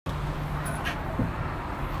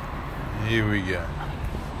Here we go.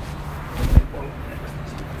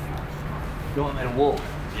 You want me to walk?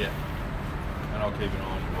 Yeah. And I'll keep an eye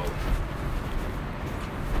on your wallet.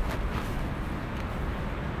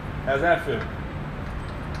 How's that feel?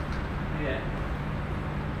 Yeah.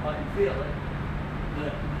 I can feel it.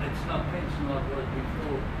 But it's not pinching like it was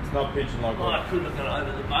before. It's not pitching like I could have got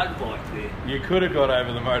over the motorbike there. You could have got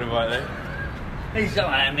over the motorbike there. He's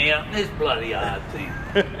eyeing me up this bloody hard thing.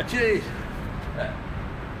 Jeez.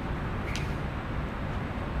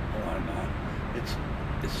 Oh no.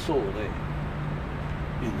 It's sore there.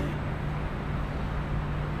 In there.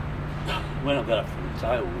 When I got up from the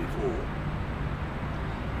table before,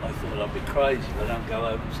 I thought I'd be crazy if I don't go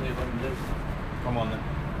over and see what I can do. Come on then.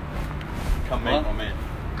 Come meet What? my man.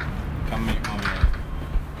 Come meet my man.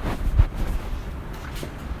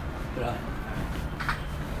 Right.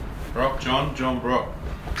 Brock, John Brock.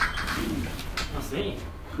 I see.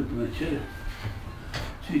 Good to meet you.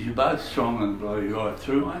 Geez, you're both strong and blow you right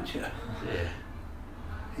through, aren't you? Yeah.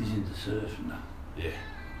 He's into surfing now. Yeah.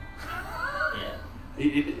 Yeah.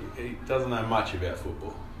 He doesn't know much about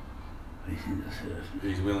football. He's into surfing.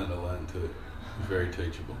 He's willing to learn too. He's very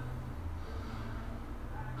teachable.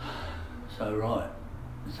 So, right.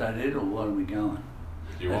 Is that it or what are we going?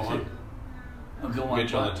 Do you want That's one? it. I'll go one.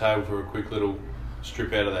 Get you on the table for a quick little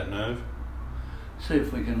strip out of that nerve. See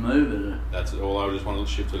if we can move it. That's all. I just want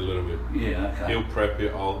to shift it a little bit. Yeah, okay. He'll prep you.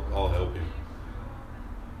 I'll help him.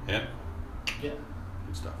 Yeah. Yeah.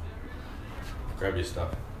 Good stuff. Grab your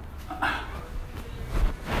stuff.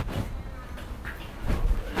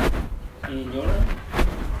 In your room?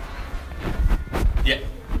 Yeah.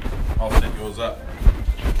 I'll set yours up.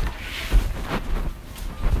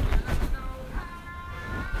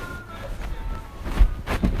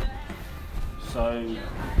 So, it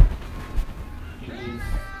was,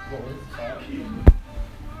 what was it?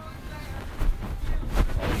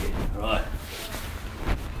 Right.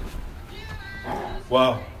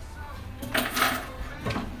 Well,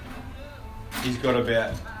 he's got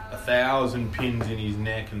about 1,000 pins in his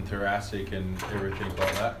neck and thoracic and everything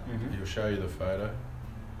like that. Mhm. He'll show you the photo.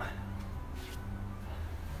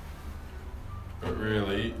 But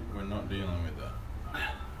really, we're not dealing with that.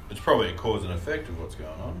 It's probably a cause and effect of what's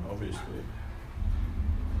going on, obviously.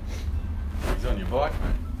 He's on your bike,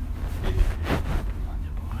 mate. On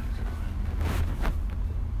your bike.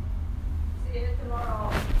 See you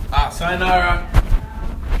tomorrow. Ah, sayonara.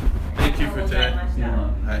 Thank you for today. Yeah.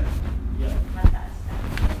 Hey. Yeah.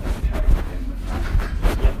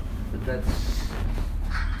 Yeah. But that's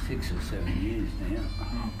 6 or 7 years now.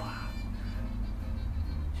 Oh, wow.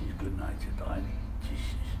 She's a good-natured lady.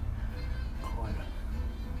 She's quite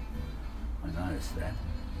a... I noticed that.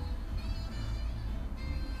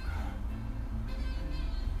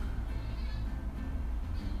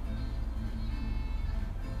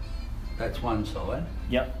 That's one side.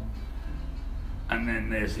 Yep. And then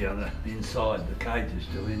there's the other inside. The cage is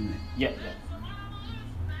still in there. Yep.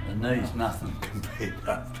 The knee's nothing compared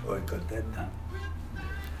after I got that done.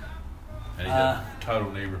 And he's a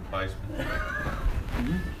total knee replacement.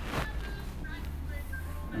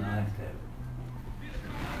 And I have to have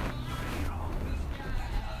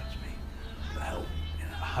for help, you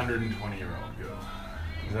know. 120-year-old girl.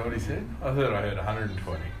 Is that what he said? I thought I heard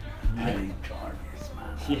 120. Really trying to get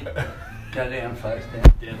smart. Yeah. Go down, face down,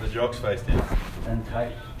 Down the jog's face down. and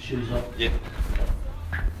take shoes off. Yep.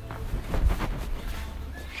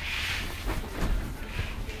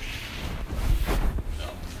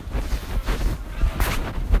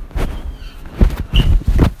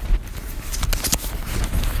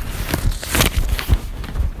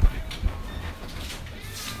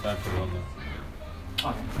 Don't put it on there.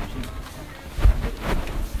 Okay.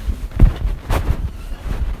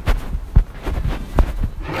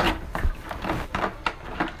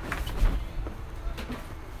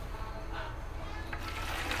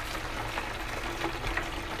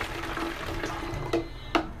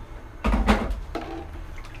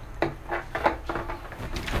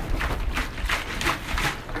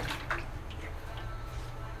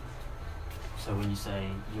 So when you say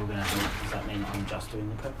you're going to help, does that mean I'm just doing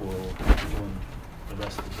the prep or I'm doing the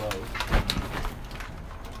rest as well?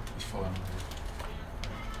 It's fine.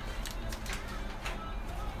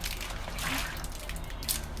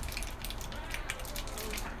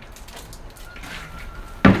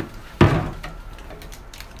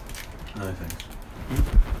 No thanks.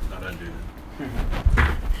 I don't do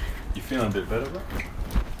that. You feeling a bit better, bro?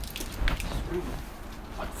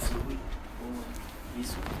 Sweet. Or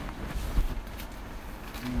this one.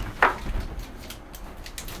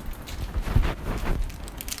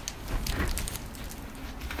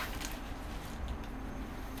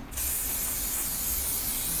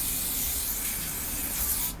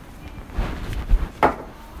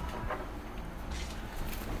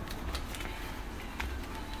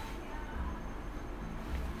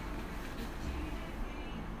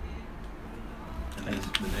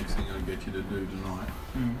 the next thing I'll get you to do tonight,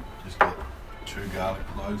 Mm. just get 2 garlic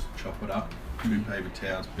cloves, chop it up, 2 paper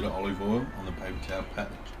towels, bit of olive oil on the paper towel, pat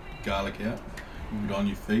the garlic out, put it on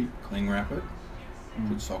your feet, cling wrap it,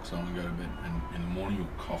 put socks on and go to bed. And in the morning you'll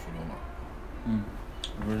cough it all up. Mm.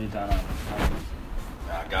 I really don't know.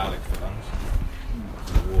 Garlic for lungs.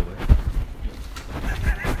 The wall there.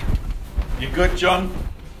 You good, John?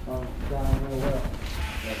 I'm going real well.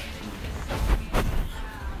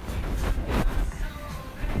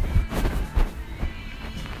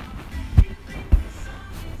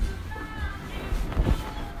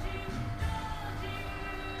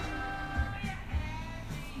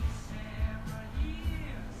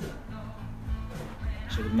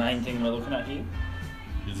 So the main thing we're looking at here.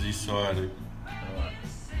 Is this side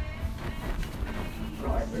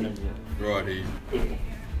Alright. right here? Yeah.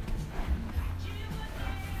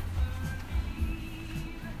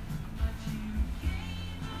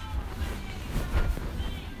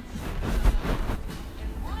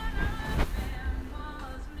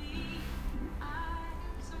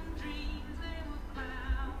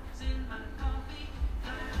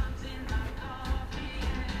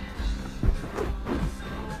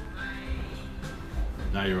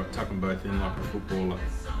 No, you're right. Tuck them both in like a footballer.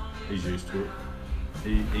 He's used to it.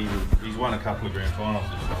 He's won a couple of grand finals,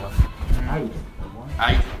 this fella.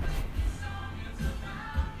 Hey, 8.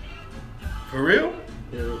 For real?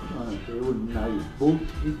 there was one there wouldn't know his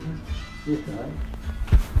books, this age.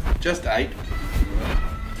 Just 8.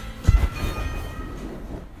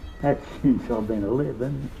 That's since I've been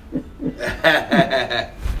 11.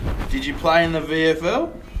 Did you play in the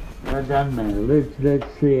VFL? That doesn't matter. Let's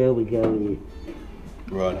see how we go here.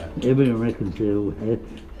 Right. Everyone reckons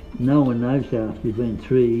no one knows after you've been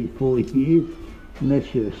 3-4 years,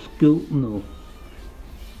 unless you're a Skulton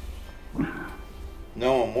or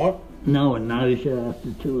No one what? no one knows you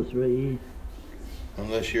after 2 or 3 years.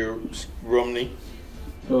 Unless you're Romney.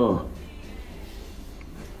 Oh.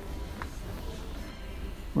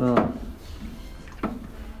 Well,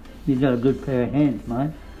 you got a good pair of hands,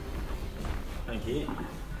 mate. Thank you.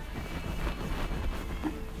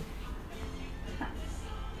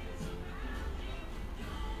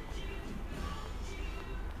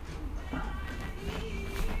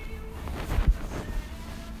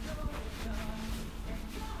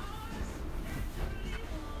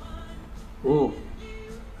 Oh,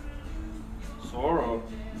 Sore or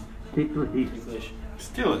ticklish. English.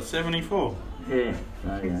 still at 74. Yeah,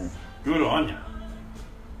 okay. Good on you.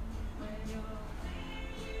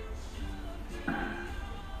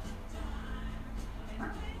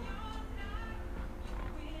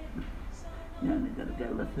 You only got to go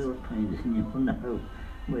to the Philippines and you'll know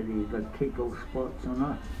whether you've got tickle spots or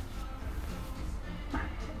not.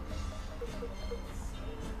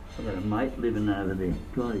 I've got a mate living over there.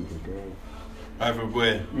 God, he's a dad. Over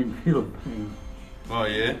where? In Philippines, Oh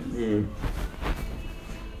yeah. yeah.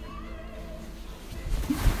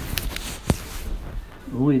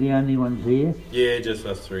 Are we the only ones here? Yeah, just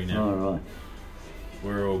us 3 now. All right.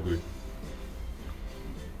 We're all good.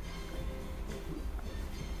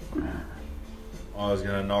 I was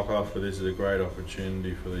going to knock off, but this is a great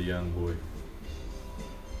opportunity for the young boy.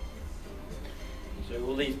 So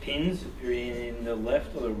all these pins are in the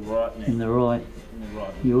left or the right neck? In the right. In the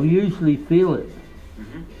right. You'll usually feel it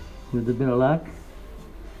Mm-hmm. with a bit of luck.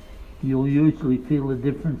 You'll usually feel the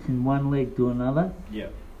difference in one leg to another. Yeah.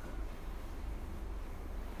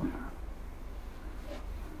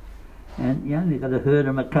 And you only got to hurt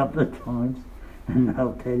them a couple of times and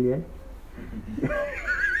they'll tell you.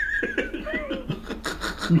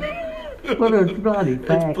 But it's bloody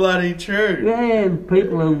fact. It's bloody true. Yeah,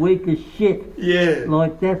 people are weak as shit. Yeah.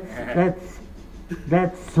 Like that's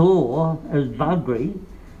sore as buggery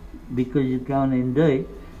because you're going in deep.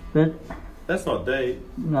 But That's not deep.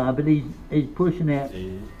 no, but he's pushing out.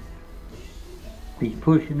 Yeah. He's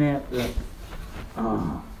pushing out the.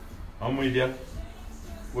 Oh, I'm with you.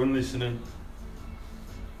 Wasn't listening.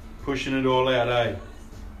 Pushing it all out, eh?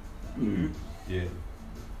 yeah. Yeah.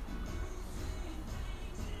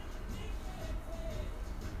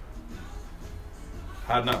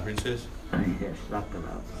 Harden up, princess. Yeah, suck it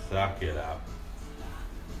up. Suck it up.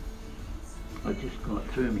 I just got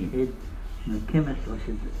through my head. And the chemist, I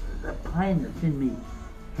said, the pain that's in me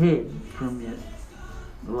head from your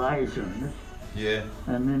laser and this, Yeah.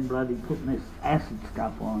 and then bloody putting this acid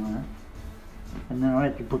stuff on it. And then I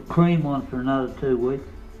had to put cream on for another 2 weeks.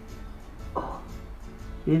 Oh,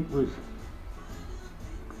 it was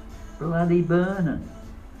bloody burning.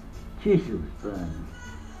 Jeez, it was burning.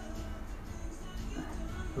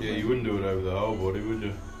 Yeah, you wouldn't do it over the whole body, would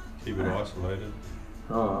you? Keep it isolated.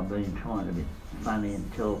 Oh, I've been trying to be funny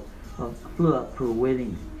until I flew up for a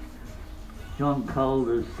wedding. John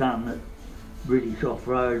Calder's son at British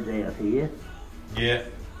Off-Road out here. Yeah.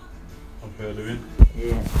 I've heard of him.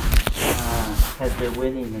 Yeah. Had their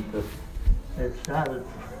wedding it started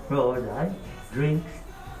Friday, drinks.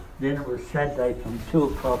 Then it was Saturday from 2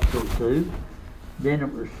 o'clock till 2. Then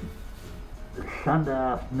it was Sunday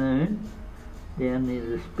afternoon down near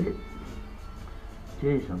the Spit.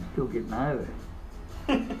 Jeez, I'm still getting over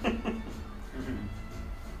it.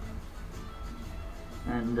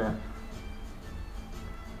 And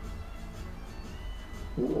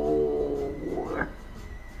whoa.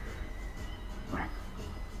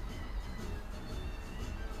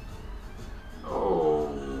 Oh,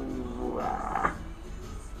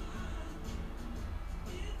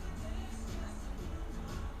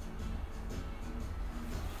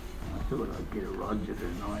 I thought I'd get a Roger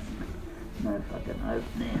tonight. No fucking hope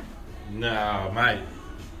now. No, mate.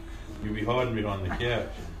 You'll be hiding behind the couch.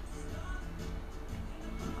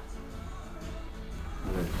 A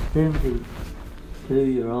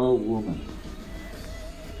 72-year-old woman.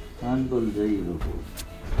 Unbelievable.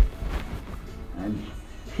 And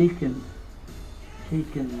she can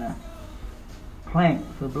plank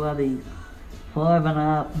for bloody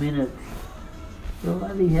 5.5 minutes.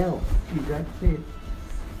 Bloody hell, she's that fit.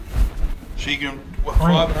 She can, what,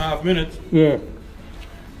 5.5 minutes? Yeah.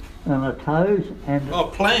 On her toes and... Oh,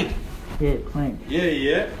 plank. Yeah, plank.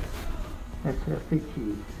 Yeah. That's how fit she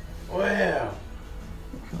is. Wow.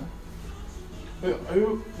 That's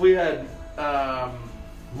right. We had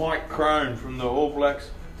Mike Crone from the All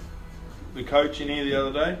Blacks, the coach in here the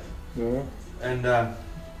other day. Yeah. And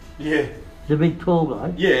yeah. He's a big tall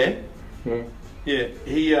guy. Yeah. Yeah. Yeah.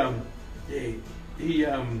 He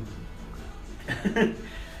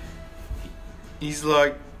he's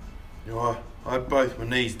like, oh, I had both my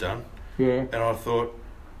knees done. Yeah. And I thought,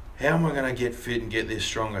 how am I going to get fit and get this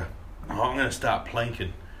stronger? Oh, I'm going to start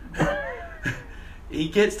planking. He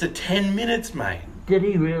gets to 10 minutes, mate. Did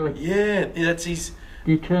he really? Yeah, that's his...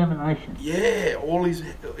 Determination. Yeah, all his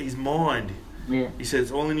mind. Yeah. He said,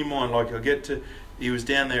 it's all in your mind. Like, he was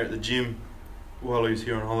down there at the gym while he was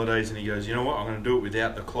here on holidays, and he goes, you know what, I'm going to do it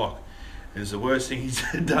without the clock. And it's the worst thing he's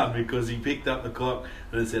done, because he picked up the clock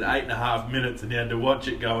and it said 8.5 minutes, and he had to watch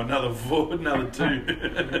it go another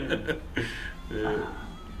 2. Yeah.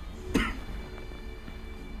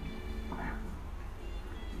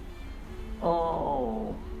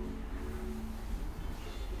 Oh.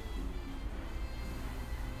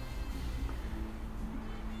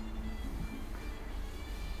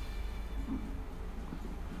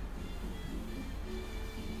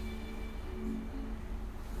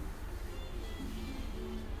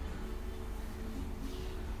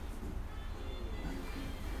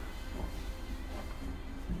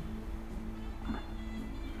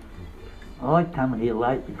 I come here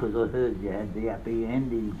late because I heard you had the happy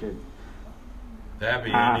endings at The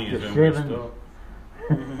happy ending is after when we 7. stop.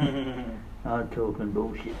 I'm talking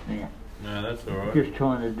bullshit now. No, that's all right. Just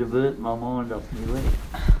trying to divert my mind off my leg.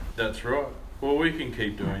 That's right. Well, we can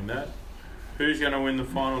keep doing that. Who's going to win the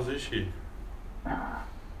finals this year? Nice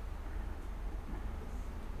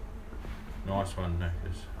one,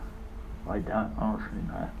 Knackers. I don't honestly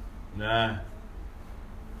know. Nah.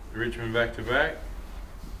 Richmond back to back?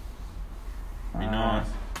 Be nice.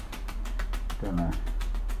 Don't know.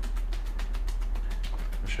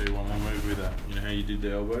 I'll show you one more move with that. You know how you did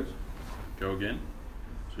the elbows? Go again.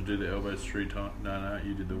 So do the elbows 3 times. No,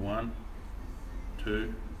 you did the 1,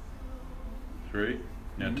 2, 3.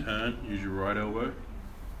 Now turn. Use your right elbow.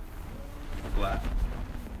 Flat.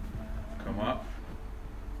 Come up.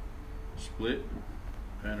 Split.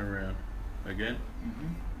 And around. Again.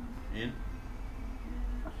 In.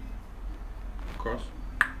 Cross.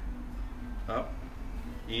 Up.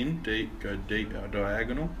 In. Deep. Go deep.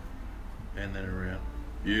 Diagonal. And then around.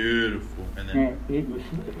 Beautiful. And then... Now, you can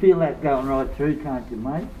feel that going right through, can't you,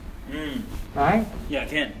 mate? Eh? Yeah, I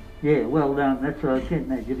can. Yeah, well done. That's what I was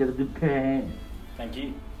getting at. You've got a good pair of hands. Thank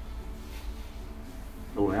you.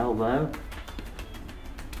 Or elbow.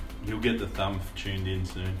 You'll get the thumb tuned in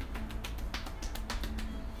soon.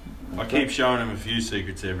 I keep showing him a few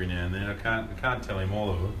secrets every now and then. I can't tell him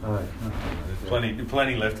all of them. All right. There's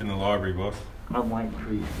plenty left in the library, boss. I'm waiting for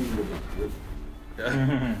his finger to slip.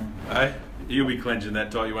 Hey, you'll be clenching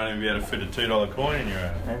that tight. You won't even be able to fit a $2 coin in your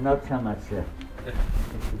hand. And not so much it's a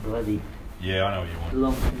bloody Yeah, I know what you want.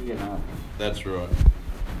 long finger knife. That's right.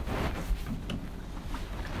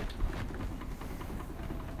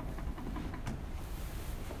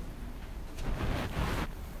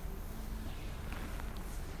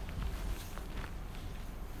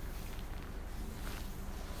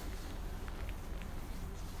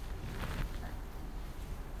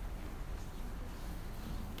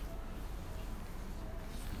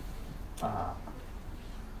 Ah.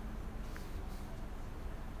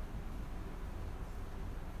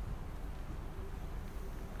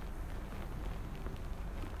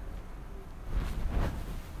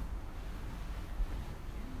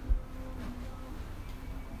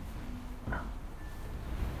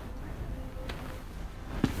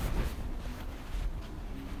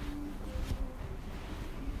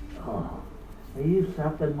 Oh, are you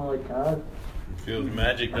sucking my toe? It feels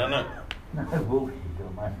magic, doesn't it? No bullshit,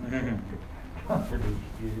 mate. Trying to be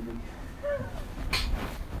stupid.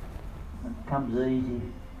 It comes easy.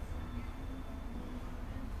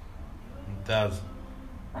 It does.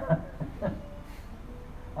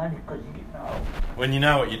 Only because you're getting old. When you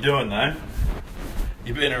know what you're doing, though,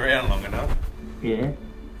 you've been around long enough. Yeah,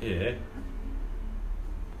 Yeah.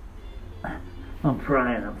 I'm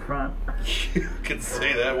praying up front. You can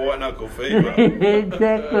see that white knuckle fever.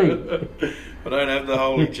 Exactly. I don't have the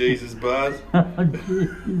holy Jesus bars. Oh,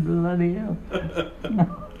 Jesus, bloody hell.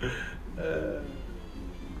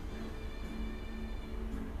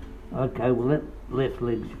 Okay, well that left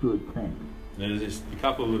leg's good, thanks. There's just a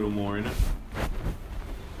couple of little more in it.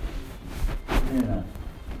 Yeah.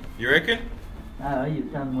 You reckon? Oh,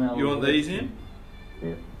 you've done well. You want these in?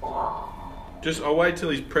 Yeah. Just, I'll wait till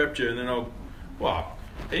he's prepped you and then well,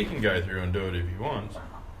 he can go through and do it if he wants.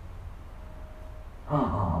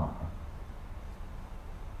 Oh.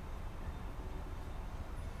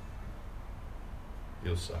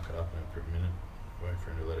 He'll suck it up for a minute. Wait for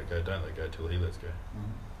him to let it go. Don't let go till he lets go.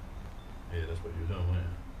 Yeah, that's what you're doing, weren't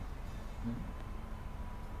you?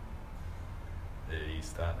 Yeah, he's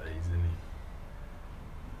starting to ease, isn't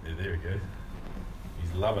he? Yeah, there he goes.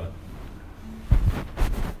 He's loving it.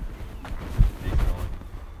 He's gone.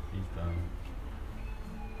 He's done.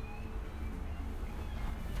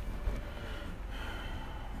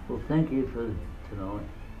 Well, thank you for tonight.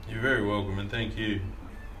 You're very welcome, and thank you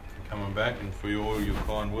for coming back and for all your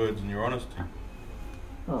kind words and your honesty.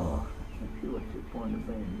 Oh, actually, what's the point of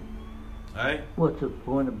being? Hey? What's the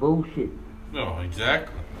point of bullshit? Oh,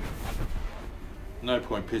 exactly. No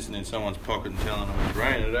point pissing in someone's pocket and telling them it's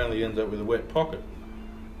raining. It only ends up with a wet pocket.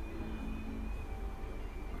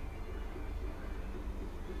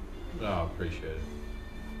 Oh, I appreciate it.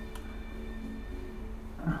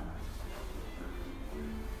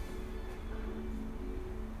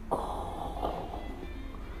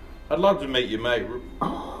 I'd love to meet your mate,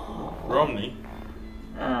 Romney.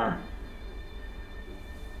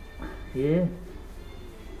 Yeah.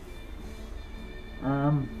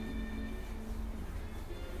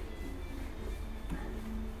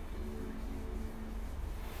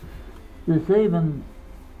 There's even,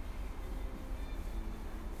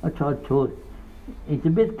 I tried to, he's a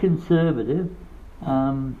bit conservative.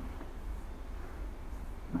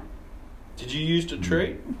 Did you used to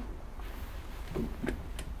treat?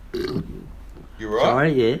 You right?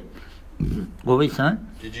 Sorry, yeah. What were you saying?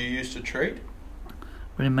 Did you used to treat?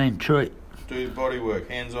 What do you mean treat? Do body work,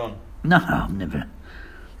 hands on. No, I've never.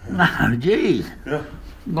 No, jeez. Yeah.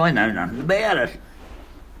 I know nothing about it.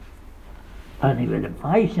 Only with a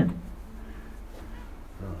patient.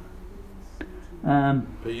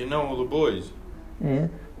 But you know all the boys. Yeah.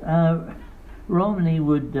 Romney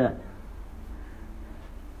would. Don't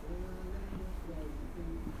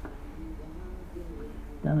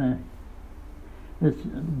know. There's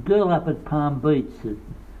a girl up at Palm Beach that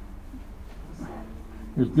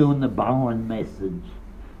is doing the Bowen message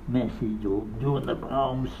or doing the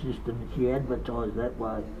poem system. She advertised that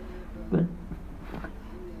way, but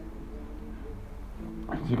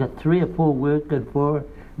she got 3 or 4 working for her,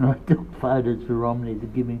 and I took photos for Romney to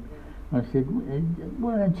give him. I said,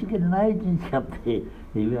 "Why don't you get an agency up there?"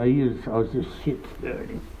 I was just shit stirring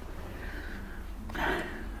him.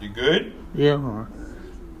 You good? Yeah, all right.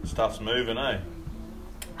 Stuff's moving, eh?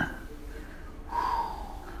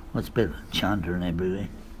 What's better than chundering everywhere?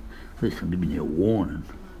 At least I'm giving you a warning.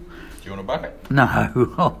 Do you want a bucket? No,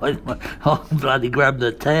 I'll bloody grab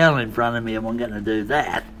the towel in front of me if I'm going to do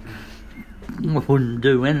that. I wouldn't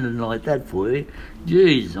do anything like that for you.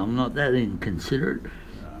 Jeez, I'm not that inconsiderate. No,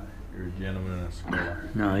 you're a gentleman and a scholar.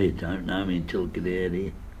 No, you don't know me until I get out of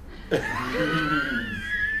here.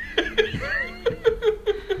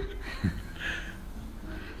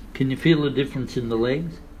 Can you feel the difference in the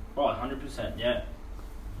legs? Oh, 100%, yeah.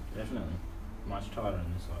 Definitely. Much tighter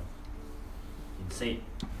on this side. You can see it.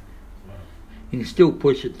 You can still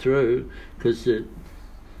push it through because the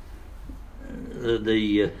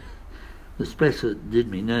specialist that did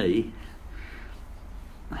me knee,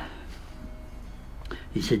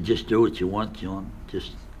 he said just do what you want, John.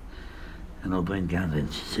 Just, and I've been going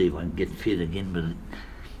to see if I can get fit again, but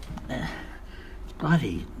it's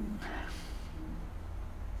bloody.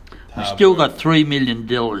 I still got $3 million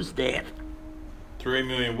debt. 3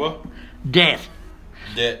 million what? Debt.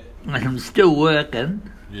 Debt. And I'm still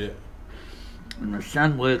working. Yeah. And my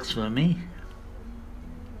son works for me.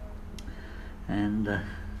 And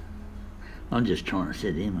I'm just trying to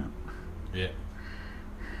set him up. Yeah.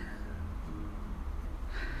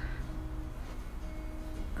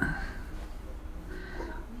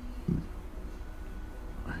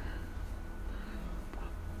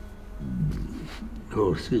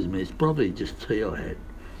 Oh, excuse me, it's probably just tea I had.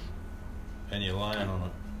 And you're lying on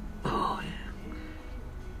it. Oh, yeah.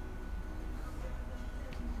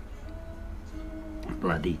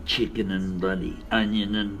 Bloody chicken and bloody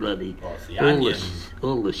onion and bloody Oh, it's the all onion.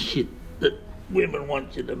 all the shit that women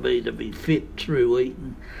want you to be fit through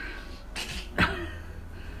eating.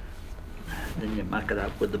 Then you muck it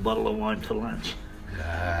up with a bottle of wine for lunch.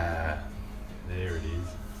 Nah. There it is.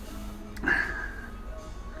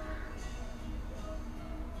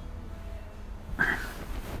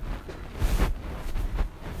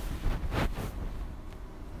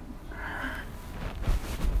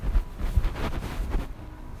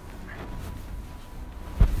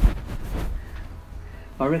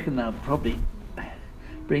 I reckon they'll probably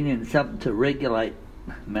bring in something to regulate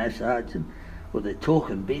massage, well, they're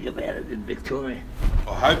talking big about it in Victoria.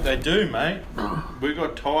 I hope they do, mate. Oh. We've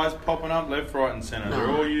got ties popping up left, right and centre. They're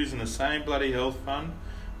all using the same bloody health fund.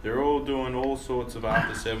 They're all doing all sorts of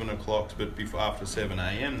after 7 o'clocks, but before after 7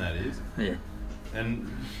 a.m. that is. Yeah. And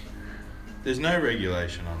there's no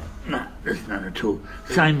regulation on it. No, there's none at all.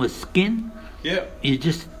 Same with skin. Yep.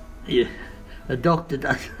 A doctor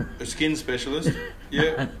does. A skin specialist.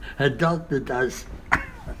 Yeah. A doctor does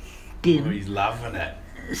skin. Oh, he's loving it.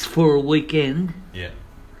 It's for a weekend. Yeah.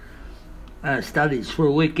 Studies for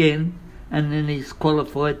a weekend, and then he's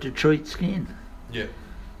qualified to treat skin. Yeah.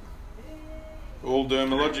 All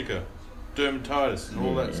dermalogica, dermatitis, and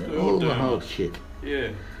all that stuff. All the whole shit.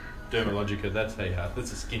 Yeah. Dermalogica, that's how you have.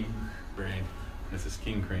 That's a skin brand. It's a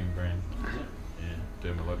skin cream brand. Yeah.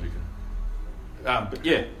 Dermalogica. But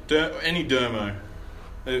yeah, any dermo.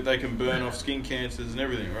 They can burn off skin cancers and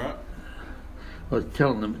everything, right? I was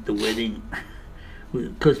telling them at the wedding,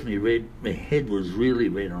 because my head was really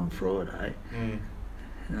red on Friday, and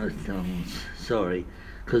I was telling them, sorry,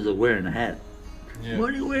 because I'm wearing a hat. Yeah.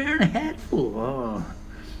 What are you wearing a hat for? Oh,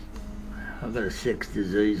 I've got a sex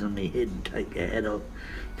disease on my head and take your hat off.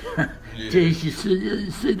 Yeah. Geez, you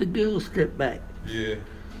see the girl step back. Yeah.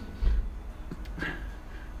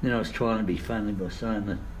 Then I was trying to be funny by saying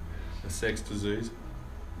that. A sex disease.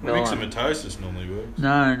 No, Myxomatosis normally works.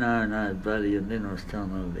 No, buddy. And then I was telling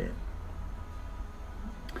them about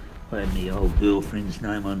I had my old girlfriend's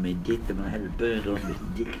name on my dick, and I had it burnt on my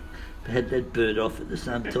dick. I had that burnt off at the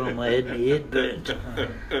same time I had my head burnt.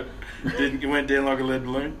 It went down like a lead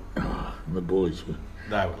balloon? Oh, the boys were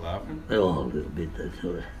They were laughing. a little bit. They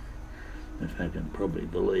thought if they can probably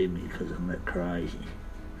believe me because I'm that crazy.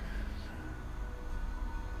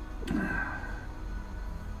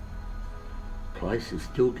 Place is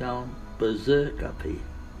still going berserk up here.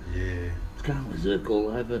 Yeah. It's going berserk all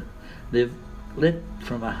over. They've let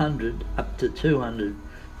from 100 up to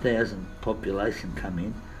 200,000 population come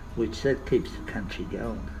in, which that keeps the country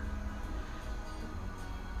going.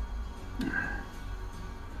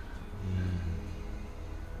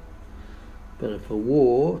 But if a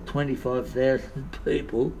war, 25,000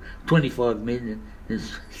 people, 25 million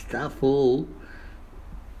is stuff all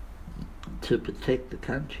to protect the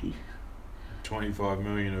country. 25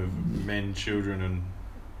 million of men, children and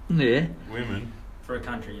Yeah, women. For a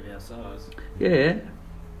country of our size. yeah. It's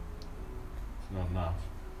not enough.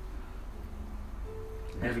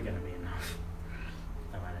 Never going to be enough.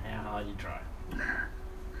 No matter how hard you try.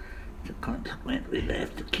 So consequently, they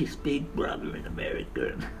have to kiss Big Brother in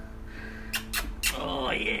America. And,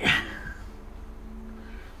 oh yeah.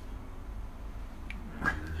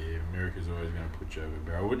 Yeah, America's always going to put you over a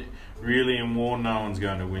barrel. Really, in war, no one's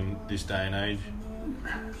going to win this day and age.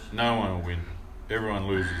 No one will win. Everyone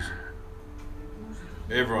loses.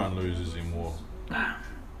 Everyone loses in war.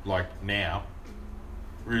 Like now.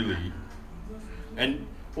 Really. And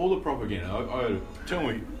all the propaganda. Tell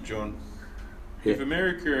me, John, if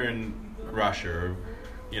America and Russia are,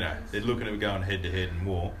 they're looking at going head to head in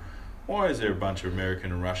war, why is there a bunch of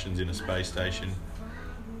American and Russians in a space station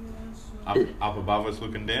up above us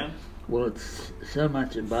looking down? Well, it's so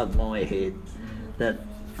much above my head that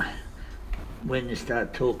when you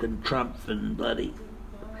start talking Trump and bloody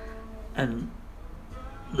and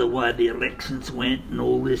the way the elections went and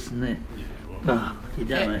all this and that, you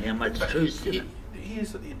don't know how much truth's in it.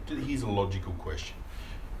 Here's a logical question.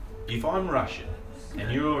 If I'm Russian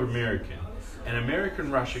and you're American and America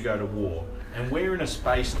and Russia go to war, and we're in a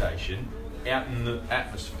space station out in the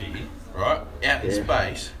atmosphere, right? Out in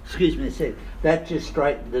space. Excuse me a sec. That just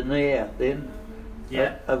straightened the knee out then.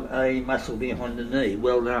 Yeah. A muscle behind the knee.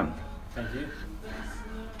 Well done. Thank you.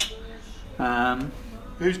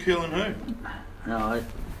 Who's killing who? No,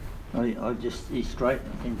 I just he's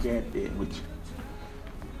straightening things out there, which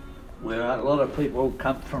where a lot of people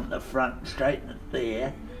come from the front and straighten it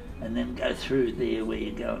there, and then go through there where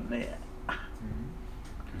you're going there.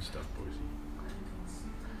 Good stuff, boys.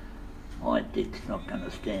 My dick's not going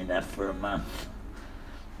to stand up for a month.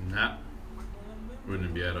 Nah.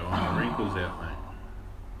 Wouldn't be able to iron the wrinkles out, mate.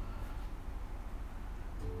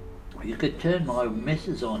 You could turn my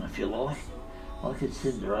missus on if you like. I could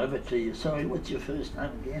send her over to you. Sorry, what's your first name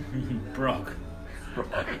again? Brock.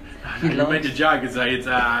 Brock. You meant to joke and say it's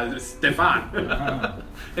Stefan.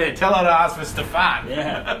 Yeah, tell her to ask for Stefan.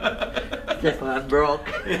 Yeah. Stefan Brock.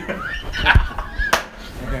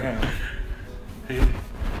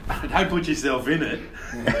 Don't put yourself in it.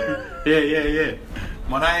 Yeah.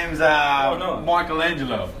 My name's no.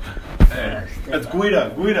 Michelangelo. Yeah. It's Guido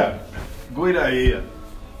here.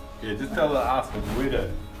 Yeah, just tell her to ask for Guido.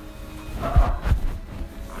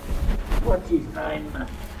 What's his name?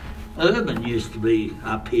 Urban used to be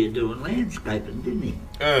up here doing landscaping, didn't he?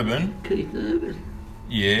 Urban? Keith Urban.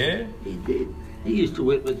 Yeah. He did. He used to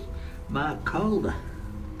work with Mark Calder.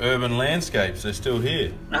 Urban Landscapes, they're still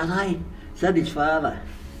here. Are they? Is that his father?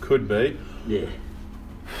 Could be. Yeah.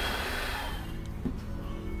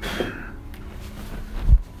 I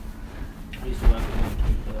used to work with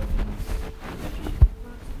Keith Urban's nephew.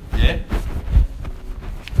 Yeah?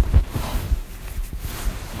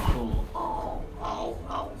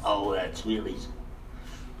 Oh, that's Willie's.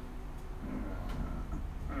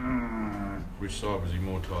 Which side was he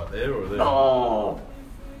more tight, there or there? Oh.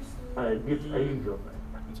 Get these on it.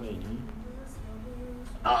 That's what you do.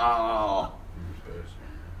 Oh.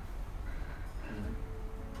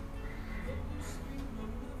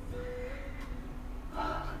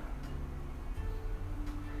 How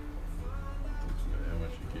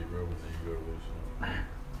much you keep rubbing there, you gotta loosen up.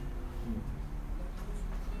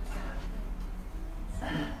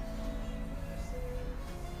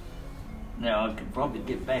 Now I could probably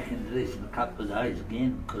get back into this in a couple of days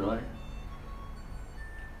again, could I?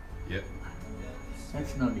 Yep.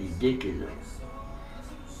 That's not his dick, is it?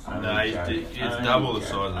 No, his dick is double the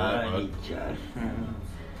size of that, Only bud. joke.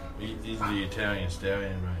 He's the Italian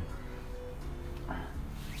stallion, mate.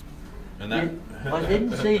 And that. I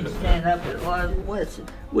didn't see him stand up.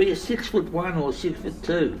 Were you 6'1" or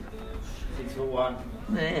 6'2"? 6'1".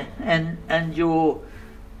 Yeah, and you're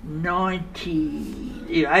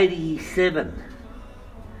 87.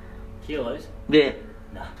 Kilos? Yeah.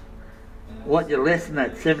 No. What, you're less than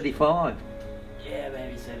that, 75? Yeah,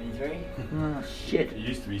 maybe 73. Oh, shit. It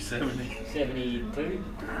used to be 70. 72,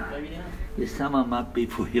 maybe now. You sum them up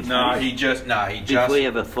before you No, fight. he just. Before you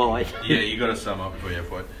have a fight. Yeah, you got to sum up before you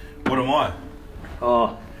fight. What am I?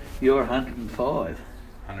 Oh, you're 105.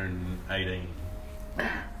 118.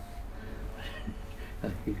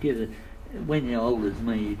 You get it. When you're old as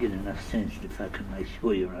me, you get enough sense to fucking make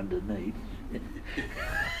sure you're underneath.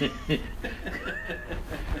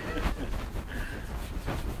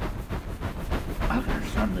 I've got a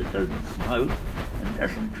son that doesn't smoke and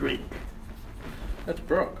doesn't drink. That's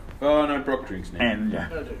Brock. Oh no, Brock drinks now.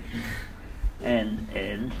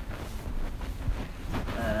 And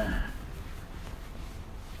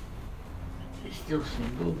he's still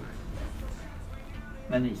single.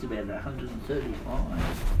 And he's about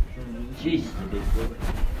 135. Jesus, a big boy.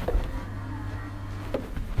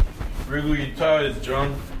 Wriggle your toes,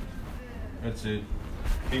 John. That's it.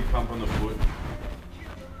 Keep pumping the foot.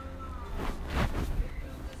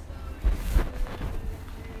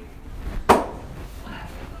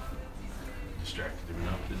 Distracted him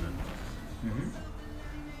enough, didn't it?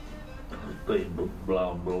 I've been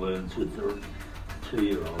blowing balloons with the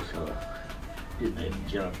 2-year-old, so I didn't even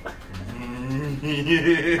jump.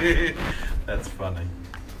 That's funny.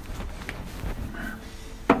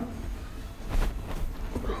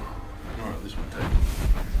 Alright, this one take.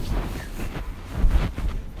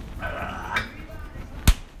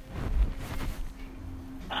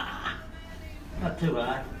 Not too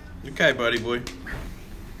hard. Okay, buddy boy.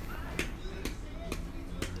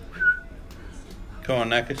 Come on,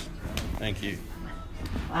 Knackers. Thank you.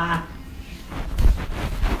 Ah.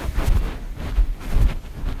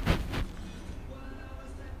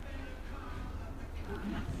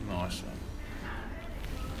 Nice one.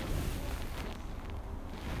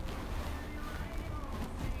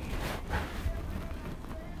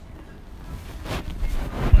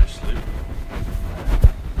 Almost slipped.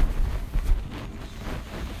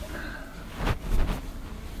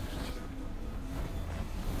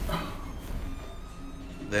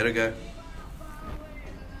 Let her go.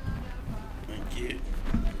 Thank you.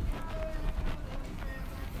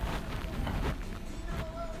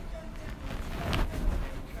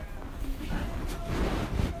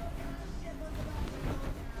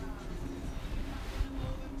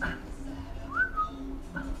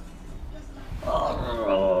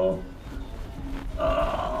 Oh.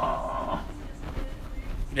 Oh.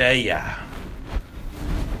 There you are.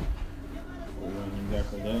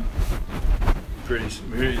 Exactly there. Pretty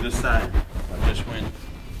smooth the same. I just went,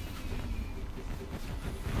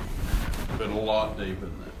 but a lot deeper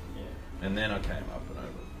than that. Yeah. And then I came up and over.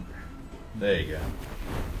 There you go.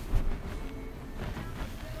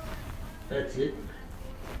 That's it.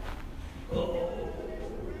 Oh.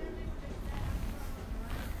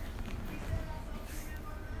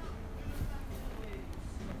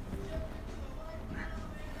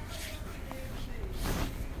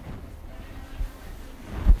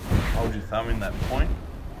 Hold your thumb in that point.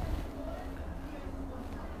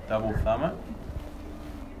 Double thumb it.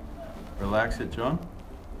 Relax it, John.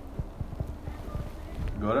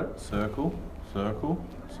 Got it? Circle, circle,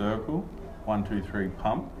 circle. 1, 2, 3,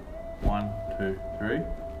 pump. 1, 2, 3.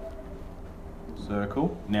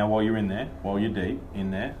 Circle. Now while you're in there, while you're deep, in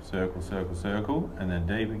there, circle, circle, circle, and then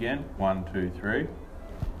deep again. 1, 2, 3.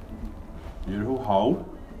 Beautiful.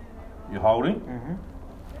 Hold. You're holding? Mm-hmm.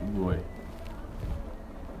 Good boy.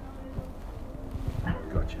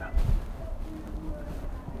 Gotcha.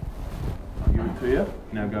 I'll give it to you.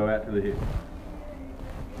 Now go out to the hip.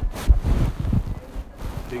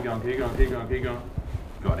 Keep going, keep going, keep going, keep going.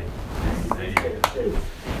 Got it. There you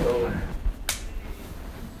go.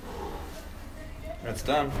 That's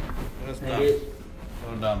done. That's done.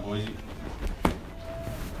 Well done, boys.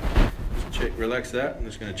 Just check, relax that. I'm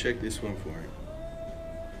just going to check this one for him.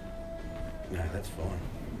 No, that's fine.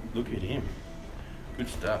 Look at him. Good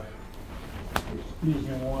stuff. Excuse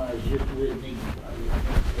me while I was just with me.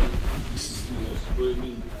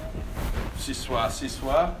 Siswa,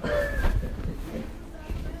 siswa.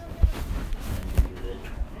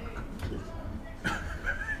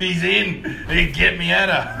 He's in. He'd get me at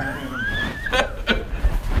her.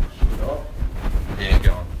 Yeah,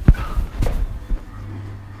 go on.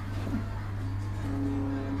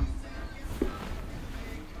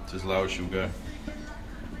 It's as low as she'll go.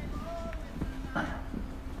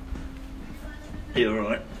 You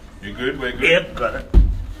alright? You good? We're good? Yep, got it.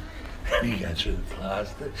 You go through the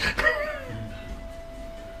plaster.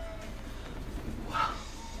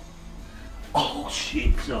 Oh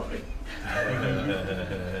shit, sorry.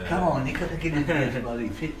 Come on, you gotta get into this bloody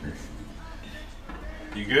fitness.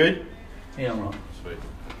 You good? Yeah, I'm right. Sweet.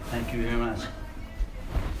 Thank you very much.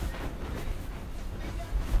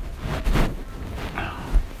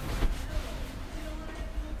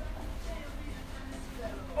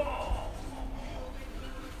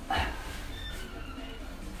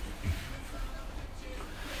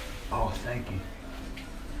 Oh, thank you.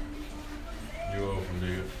 You're welcome,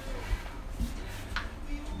 dude.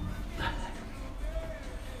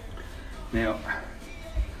 Now,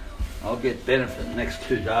 I'll get benefit the next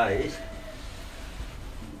 2 days.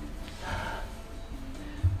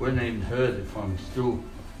 Wouldn't even hurt if I'm still,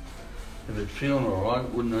 if it's feeling alright,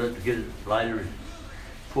 wouldn't hurt to get it later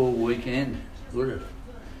full weekend, would it?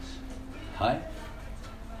 Hey?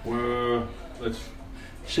 Well, let's.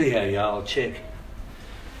 See how you are, I'll check.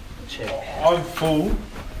 Check. I'm full.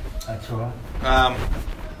 That's alright.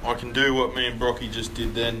 I can do what me and Brocky just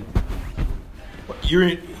did then. You're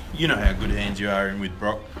in, you know how good hands you are in with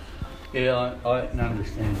Brock. Yeah, I can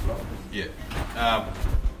understand, bro. Yeah.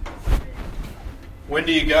 When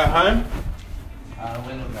do you go home?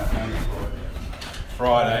 When am I home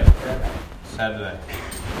Friday. Saturday.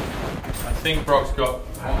 I think Brock's got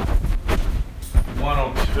 1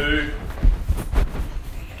 or 2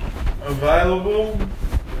 available.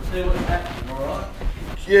 See what's happening, alright?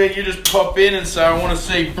 Yeah, you just pop in and say, I want to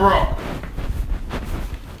see Brock.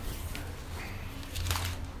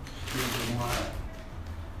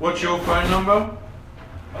 What's your phone number?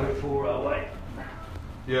 0408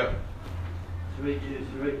 Yeah.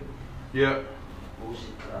 323 Yeah.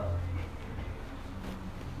 460.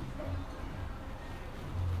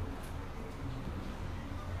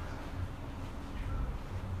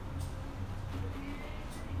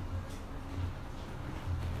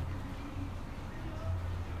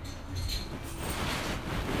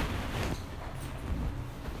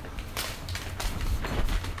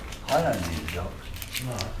 I don't need a doctor.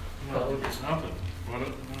 No, it's nothing.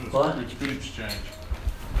 What? It's good exchange.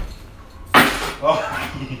 Oh,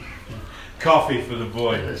 coffee for the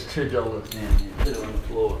boy. There's $2 down there, 2 on the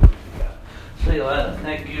floor. See you later.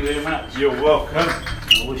 Thank you very much. You're welcome.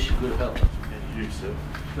 I wish you good health. And you, sir.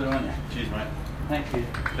 Good on you. Cheers, mate. Thank you.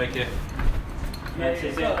 Take care. That's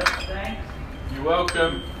it. Thanks. You're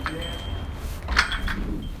welcome.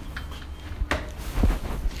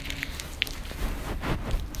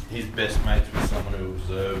 His best mates was someone who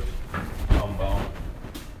observed Tom Bowen.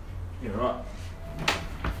 You're right.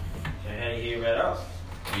 So how do you hear about us?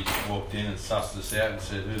 He just walked in and sussed us out and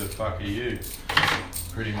said, "Who the fuck are you?"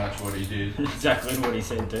 Pretty much what he did. Exactly what he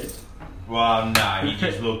said, dude. Well, no, he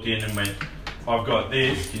just looked in and went, "I've got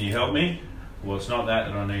this, can you help me?" Well, it's not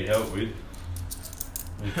that I need help with.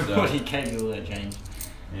 It's, What he gave you all that change.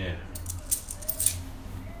 yeah.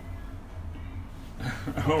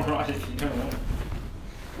 Alright, if you don't want.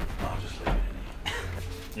 I'll just leave it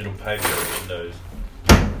in here. It'll pay for the windows.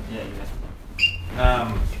 Yeah.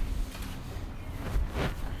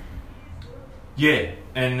 Yeah,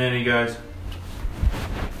 and then he goes,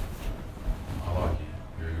 "I like you.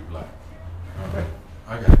 You're a good bloke."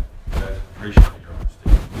 Okay. He goes, "Appreciate it,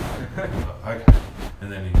 Steve." Okay.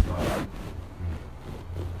 And then he's like,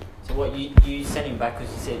 So what, you sent him back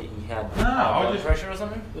because you said he had No, I blood just- pressure or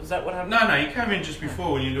something? Was that what happened? No, he came in just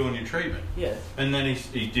before when you're doing your treatment. Yeah. And then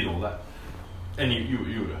he did all that. And you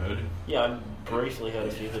would have heard him. Yeah, I briefly heard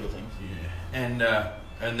a few little things. Yeah.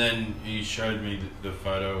 And then he showed me the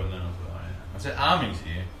photo, and then I was like, I said, "Army's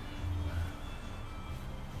here.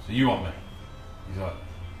 So you want me?" He's like,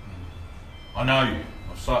 "I know you.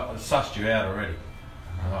 I've sussed you out already."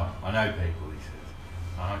 I'm like, "I know people," he says.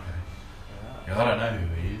 "Oh, okay." He goes, "I don't know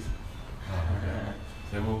who he is." Oh, okay.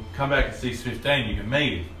 So we'll come back at 6:15. You can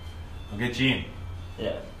meet him. I'll get you in.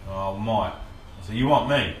 Yeah. "Oh, I might." I said, "You want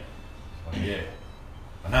me?" He's like, "Yeah.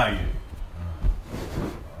 I know you."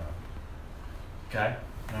 Okay,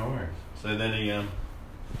 no worries. So then he came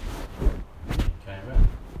back.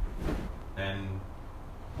 And,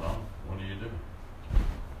 well, what do? You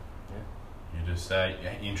just say,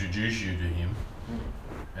 introduce you to him,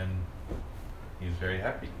 and he was very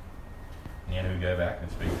happy. Now he'll go back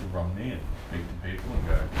and speak to Romney and speak to people and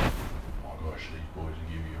go, "Oh my gosh, these boys will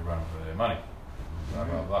give you a run for their money." Blah,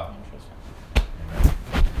 blah, blah. Interesting. You know.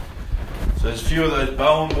 So there's a few of those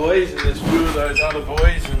Bowen boys and there's a few of those other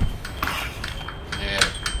boys, and yeah,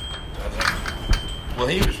 well,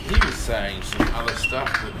 he was saying some other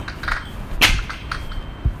stuff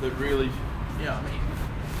that really, yeah, I mean,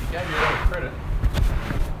 he gave you a lot of credit.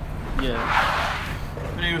 Yeah.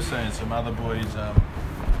 But he was saying some other boys,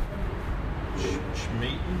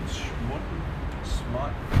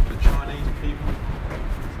 Smite, the Chinese people,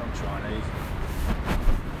 some Chinese.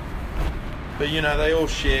 But you know, they all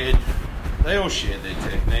shared their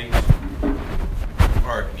techniques.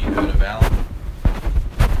 I reckon you heard of Alan.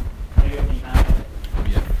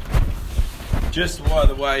 Yeah. Just by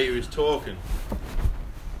the way he was talking.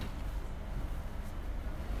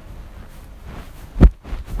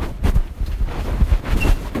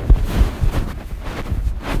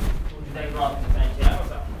 Did they grow up in the same town or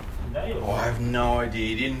something? Did they? Oh, I have no idea.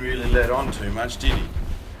 He didn't really let on too much, did he?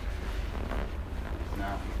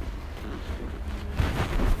 No.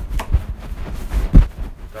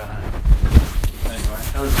 But anyway,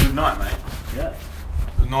 that was a good night, mate. Yeah.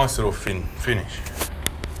 It was a nice little finish.